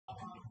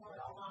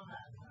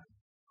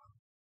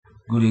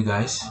Good day,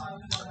 guys.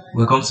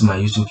 Welcome to my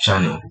YouTube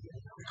channel.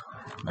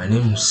 My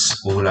name is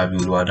Owolabi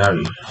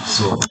Oluwadare.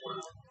 So,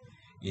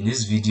 in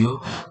this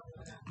video,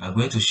 I'm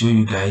going to show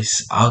you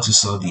guys how to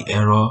solve the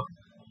error.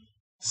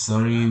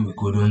 Sorry, we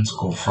couldn't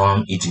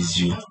confirm it is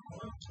you.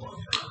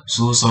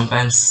 So,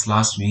 sometimes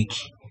last week,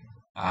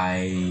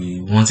 I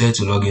wanted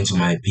to log into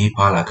my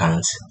PayPal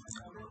account,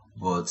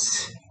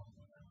 but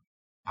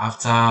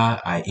after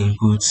I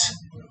input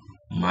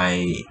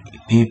my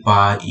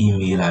PayPal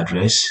email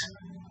address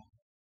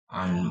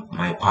and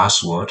my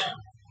password,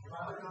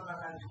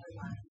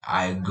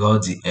 I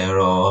got the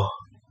error.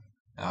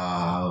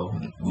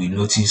 We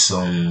noticed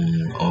some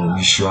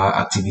unusual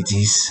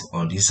activities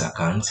on this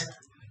account,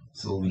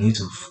 so we need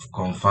to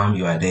confirm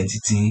your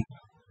identity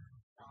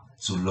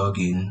to log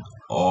in,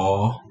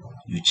 or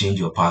you change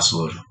your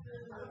password.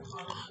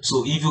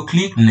 So if you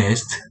click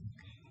next,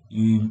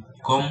 you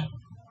come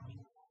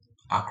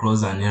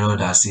across an error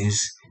that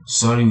says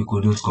sorry, we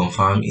couldn't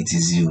confirm it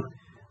is you.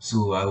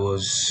 So I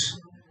was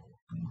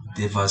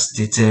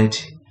devastated.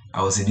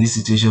 I was in this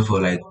situation for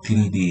like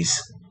 3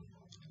 days.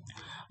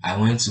 I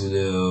went to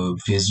the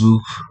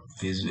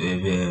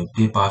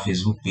PayPal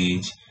Facebook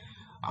page.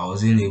 I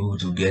wasn't able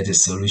to get a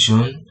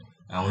solution.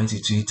 I went to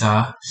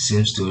Twitter,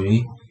 same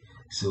story.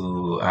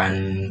 So,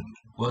 and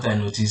what I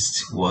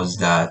noticed was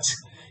that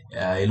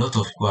a lot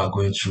of people are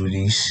going through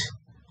this.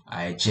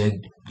 I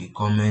checked the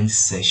comment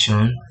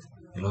section.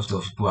 A lot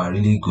of people are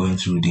really going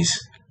through this.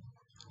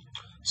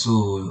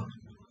 So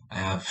I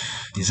have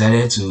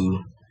decided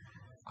to,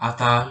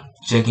 after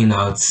checking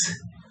out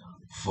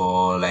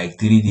for like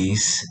 3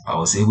 days, I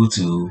was able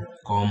to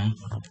come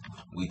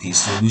with a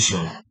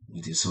solution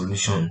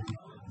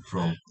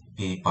from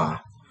PayPal.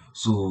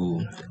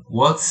 So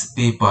what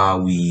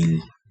PayPal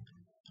will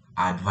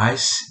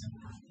advise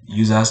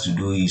users to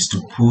do is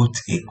to put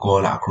a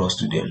call across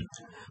to them,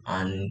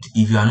 and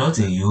if you are not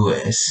in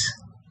US,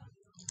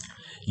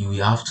 you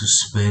will have to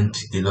spend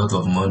a lot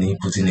of money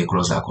putting a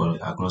call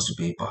across to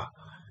PayPal,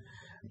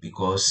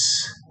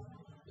 because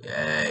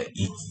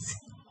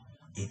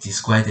it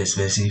is quite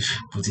expensive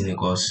putting a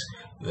call,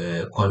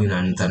 calling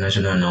an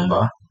international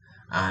number,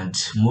 and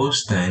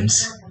most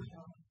times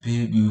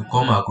you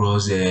come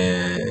across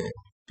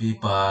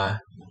PayPal,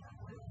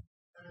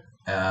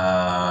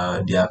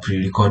 their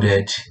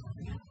pre-recorded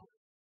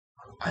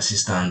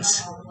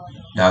assistants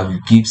that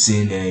will keep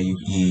saying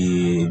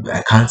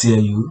I can't hear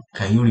you,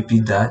 can you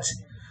repeat that?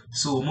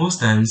 So most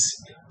times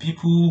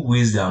people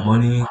waste their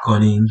money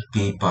calling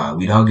PayPal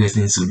without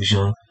getting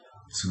solution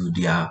to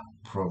their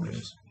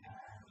problems.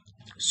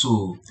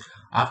 So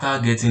after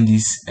getting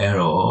this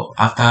error,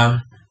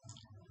 after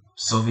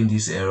solving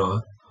this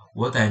error,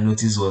 what I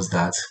noticed was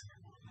that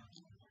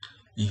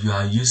if you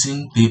are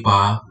using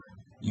PayPal,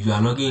 if you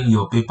are logging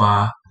your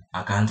PayPal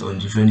account on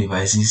different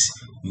devices,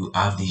 you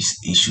have this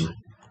issue.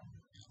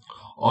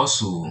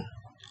 Also,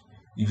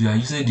 if you are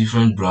using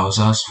different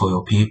browsers for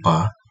your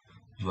PayPal,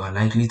 you are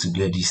likely to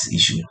get this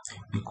issue,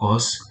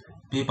 because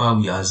PayPal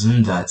will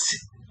assume that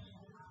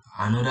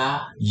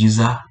another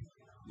user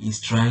is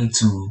trying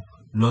to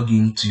log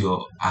into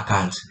your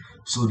account,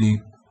 so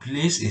they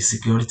place a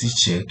security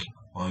check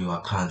on your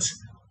account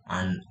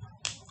and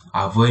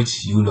avoid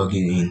you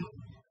logging in.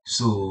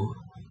 So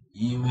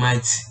you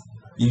might,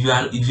 if you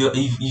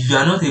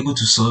are not able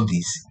to solve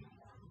this,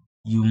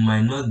 you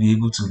might not be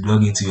able to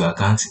log into your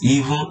account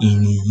even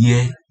in a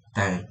year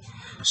time.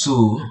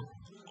 So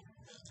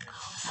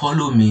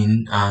follow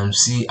me and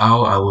see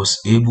how I was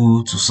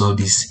able to solve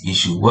this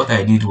issue. What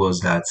I did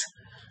was that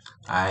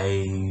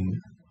I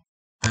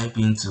type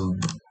into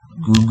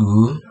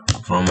Google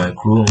from my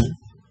Chrome,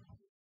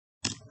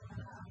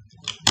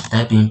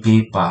 type in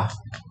PayPal.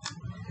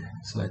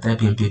 So I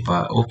type in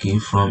PayPal. Okay,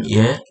 from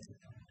here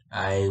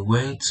I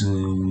went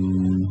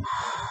to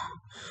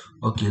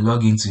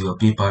log into your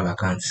PayPal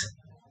account.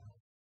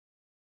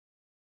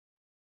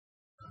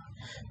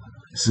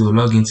 So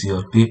log into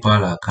your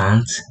PayPal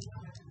account.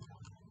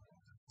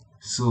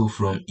 So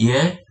from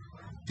here,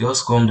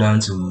 just come down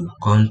to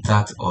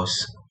contact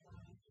us.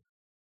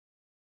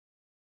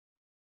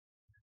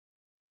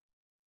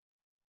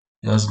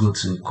 Just go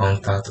to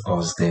contact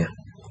us there.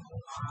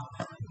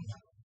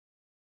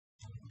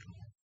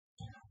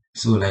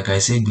 So like I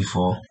said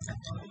before,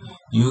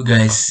 you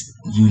guys,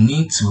 you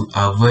need to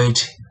avoid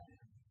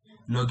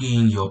logging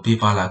in your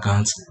PayPal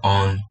account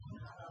on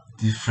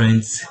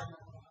different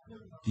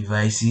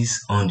devices,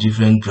 on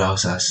different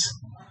browsers,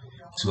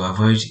 to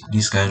avoid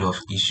this kind of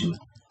issue.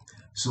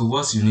 So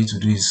what you need to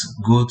do is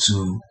go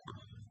to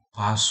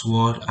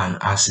password and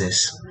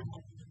access.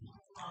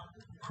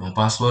 From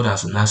password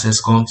and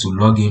access, come to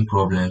login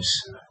problems.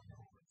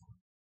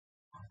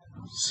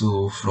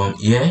 So from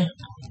here,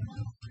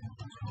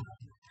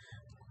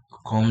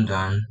 come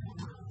down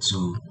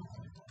to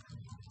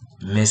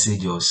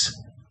messages.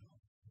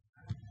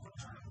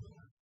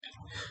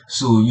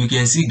 So you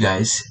can see,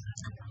 guys,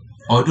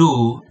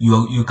 although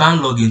you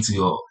can't log into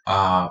your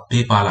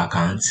PayPal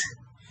account,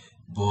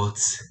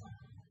 but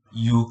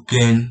you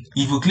can,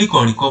 if you click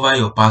on recover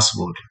your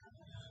password,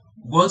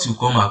 what you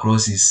come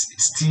across is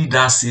still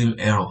that same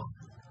error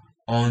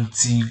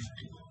until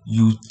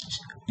you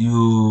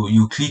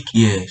you click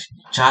here,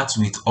 chat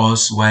with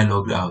us while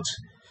logged out.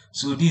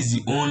 So this is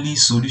the only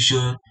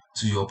solution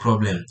to your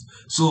problem.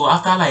 So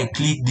after I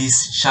click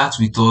this chat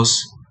with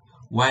us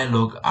while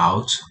logged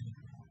out,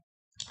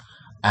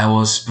 I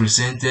was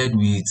presented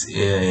with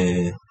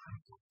a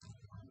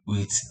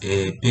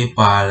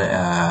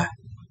PayPal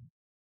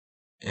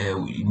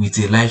with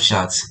a live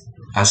chat.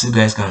 As you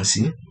guys can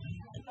see,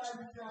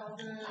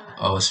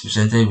 I was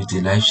presented with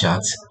a live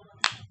chat.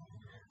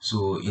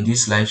 So in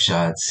this live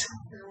chat,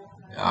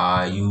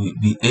 you will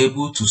be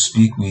able to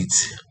speak with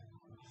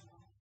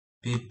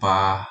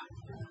PayPal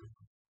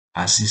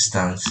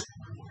assistant.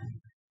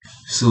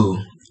 So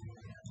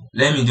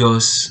let me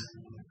just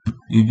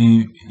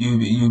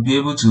you'll be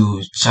able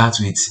to chat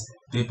with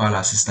PayPal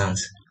assistant.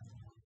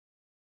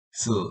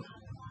 So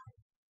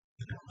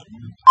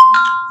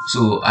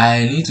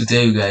I need to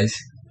tell you guys.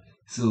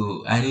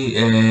 So I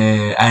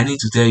need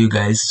to tell you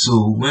guys.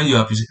 So when you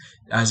are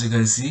as you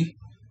can see,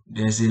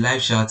 there's a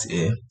live chat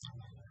here.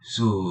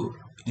 So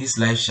this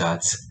live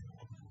chat,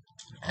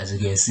 as you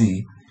can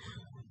see,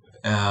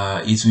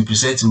 it will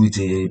present you with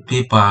a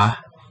PayPal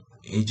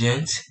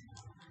agent.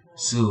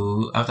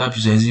 So after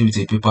presenting with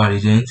a PayPal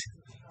agent,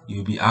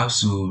 you'll be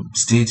asked to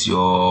state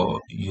your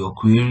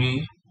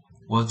query,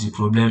 what the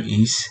problem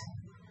is.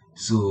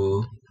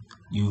 So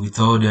you will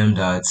tell them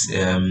that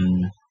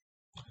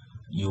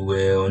you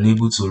were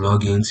unable to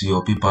log into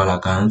your PayPal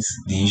account.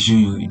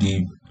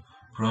 The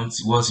prompt,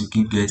 what you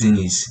keep getting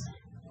is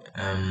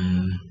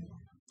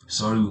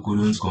sorry, we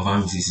couldn't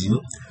confirm it is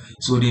you.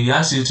 So they will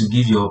ask you to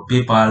give your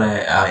PayPal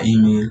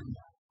email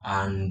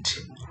and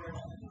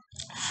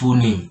full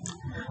name.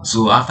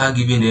 So after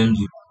giving them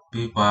the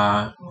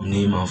PayPal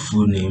name and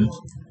full name,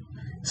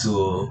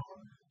 so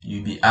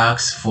you'll be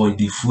asked for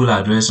the full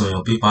address on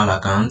your PayPal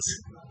account.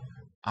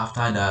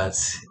 After that,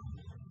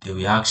 they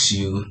will ask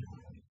you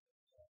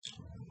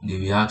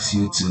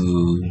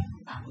to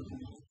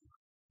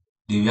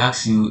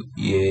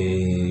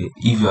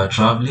if you are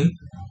traveling,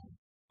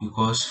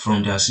 because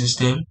from their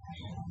system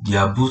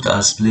their booth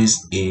has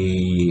placed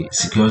a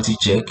security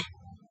check.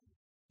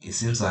 It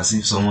seems as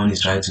if someone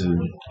is trying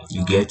to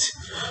get.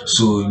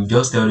 So you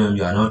just tell them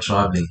you are not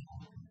traveling.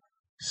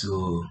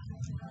 So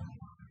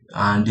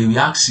and they will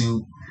ask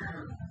you,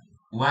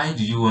 why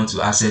do you want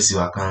to access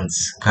your account?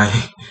 Can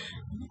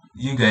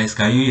you guys,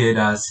 can you hear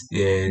that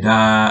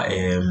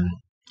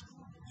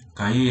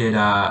can you hear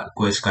that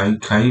question?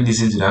 Can you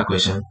listen to that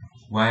question?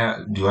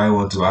 Why do I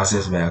want to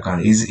access my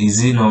account?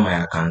 Is it not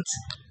my account?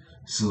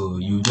 So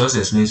you just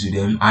explain to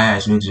them. I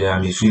explain to them,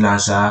 I'm a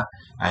freelancer,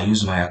 I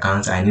use my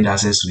account, I need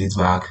access to it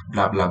back,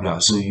 blah blah blah.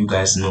 So you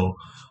guys know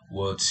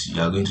what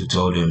you are going to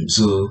tell them.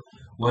 So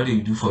what they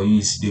will do for you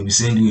is they will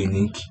send you a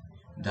link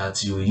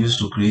that you will use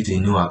to create a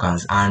new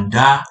account, and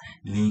that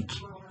link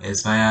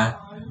expire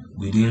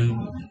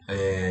within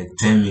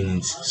 10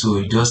 minutes. So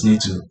you just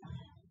need to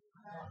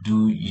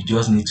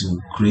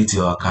create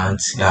your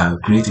account,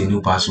 create a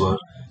new password,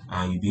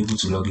 and you'll be able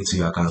to log into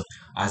your account.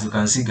 As you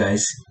can see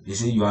guys, they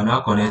say you are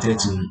now connected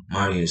to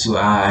Mariel. So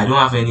I don't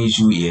have any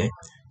issue here.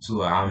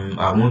 So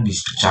I won't be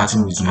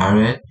chatting with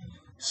Mariel.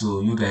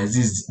 So you guys,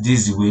 this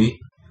is the way,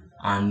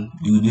 and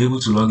you'll be able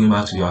to log in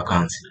back to your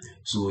account.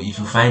 So if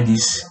you find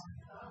this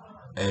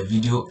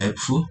video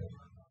helpful,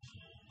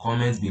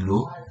 comment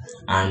below,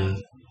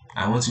 and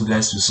I want you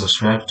guys to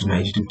subscribe to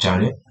my YouTube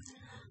channel.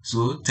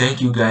 So thank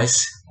you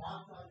guys.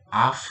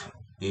 Have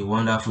a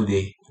wonderful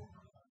day.